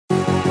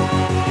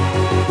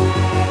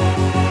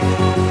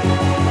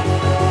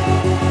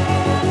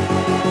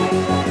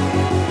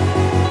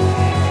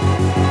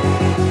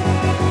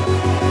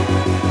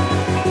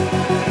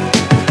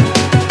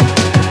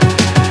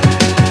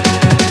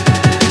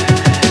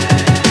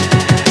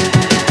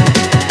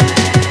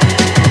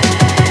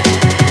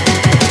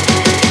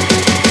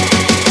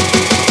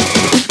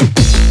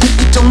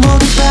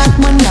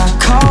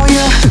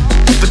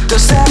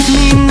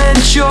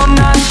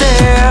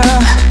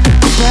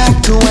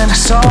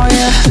saw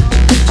ya.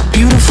 A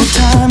beautiful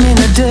time in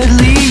a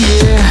deadly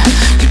year.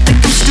 You think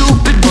I'm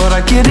stupid, but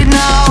I get it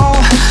now.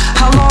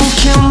 How long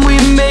can we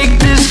make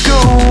this go?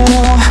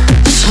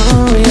 Just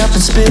hurry up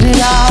and spit it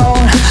out,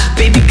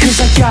 baby, cause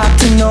I got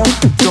to know.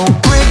 Don't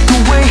break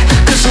away,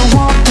 cause I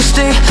want to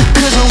stay,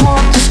 cause I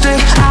want to stay.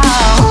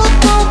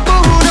 Don't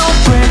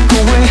break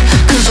away,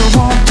 cause I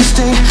want to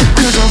stay,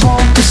 cause I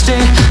want to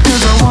stay,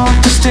 cause I want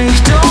to stay.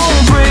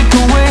 Don't break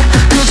away,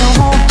 cause I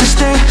want to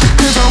stay,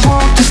 cause I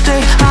want to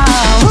stay.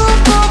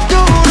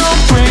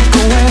 Don't break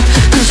away,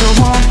 cause I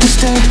want to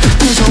stay,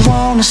 cause I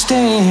want to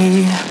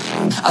stay.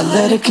 I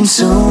let it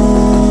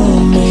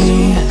consume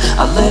me,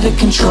 I let it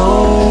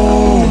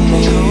control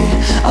me.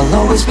 I'll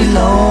always be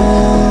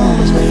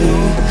lonely,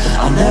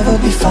 I'll never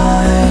be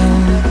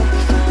fine.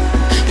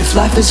 If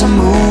life is a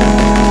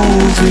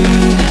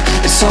movie,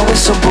 it's always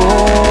so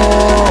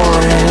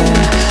boring.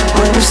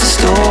 Where is the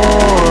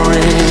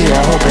story?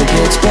 I hope it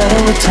gets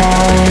better with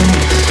time.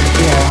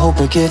 Yeah, I hope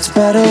it gets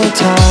better with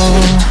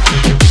time.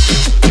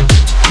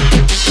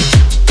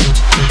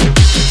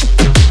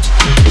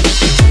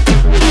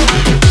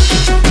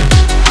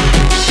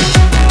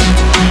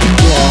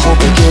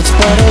 It's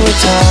better with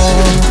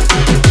time.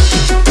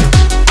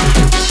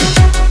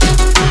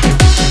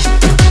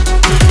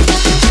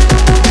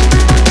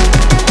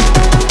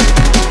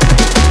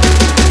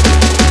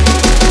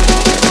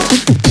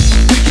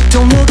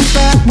 Don't look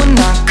back when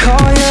I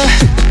call ya,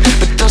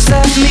 but does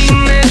that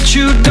mean that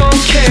you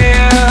don't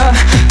care?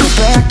 Go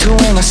back to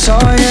when I saw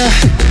ya,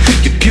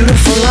 your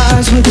beautiful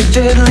eyes with a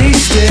deadly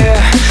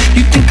stare.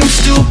 You think I'm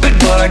stupid,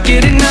 but I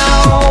get it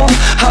now.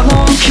 How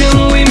long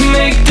can we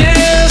make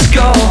this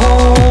go?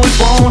 It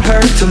won't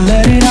hurt to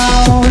let it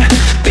out,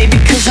 baby,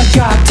 cause I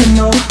got to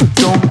know.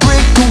 Don't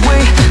break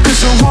away,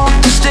 cause I want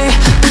to stay,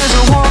 cause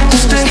I want to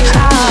stay.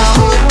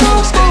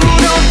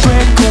 Don't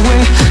break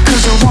away,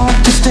 cause I want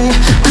to stay,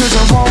 cause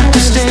I want to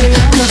stay,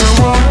 cause I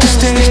want to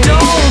stay.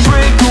 Don't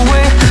break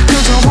away,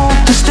 cause I want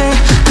to stay,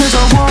 cause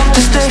I want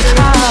to stay.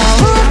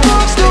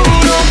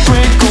 Don't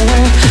break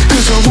away,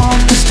 cause I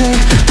want to stay,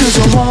 cause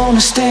I want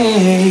to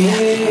stay.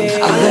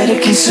 I let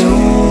it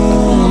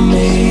consume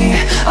me,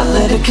 I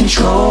let it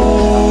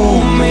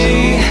control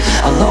me.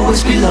 I'll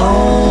always be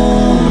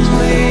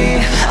lonely,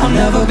 I'll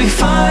never be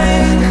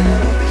fine.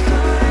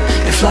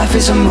 If life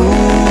is a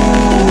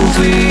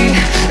movie,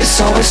 it's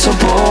always so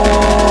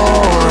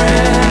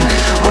boring.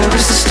 Where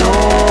is the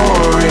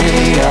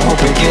story? I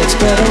hope it gets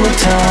better with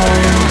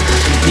time.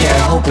 Yeah,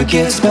 I hope it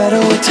gets better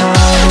with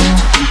time.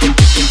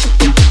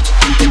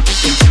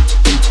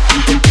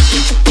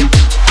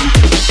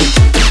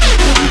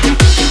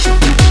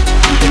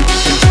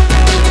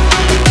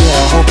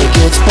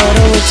 It's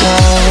better with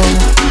time.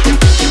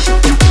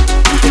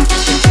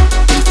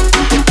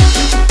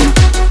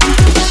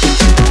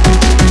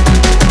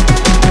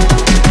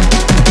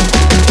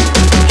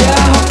 Yeah,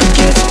 I hope it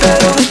gets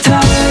better with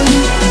time.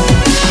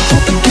 I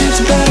hope it gets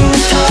better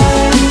with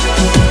time.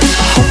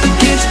 I hope it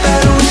gets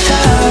better with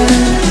time.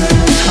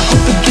 I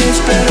hope it gets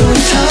better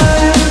with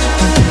time.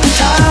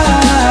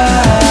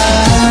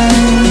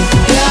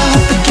 Yeah, I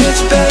hope it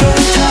gets better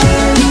with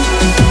time.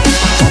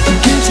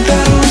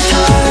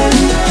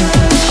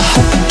 I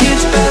hope it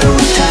gets better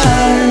with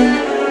time.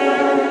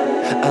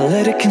 I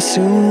let it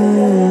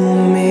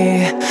consume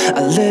me,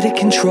 I let it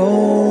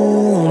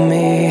control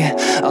me.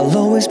 I'll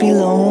always be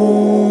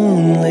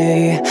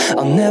lonely,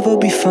 I'll never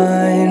be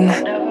fine.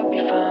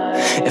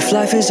 If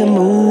life is a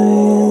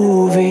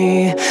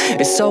movie,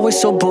 it's always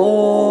so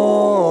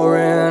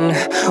boring.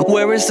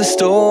 Where is the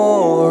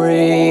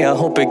story? I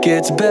hope it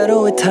gets better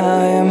with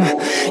time.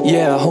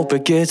 Yeah, I hope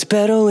it gets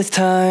better with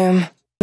time.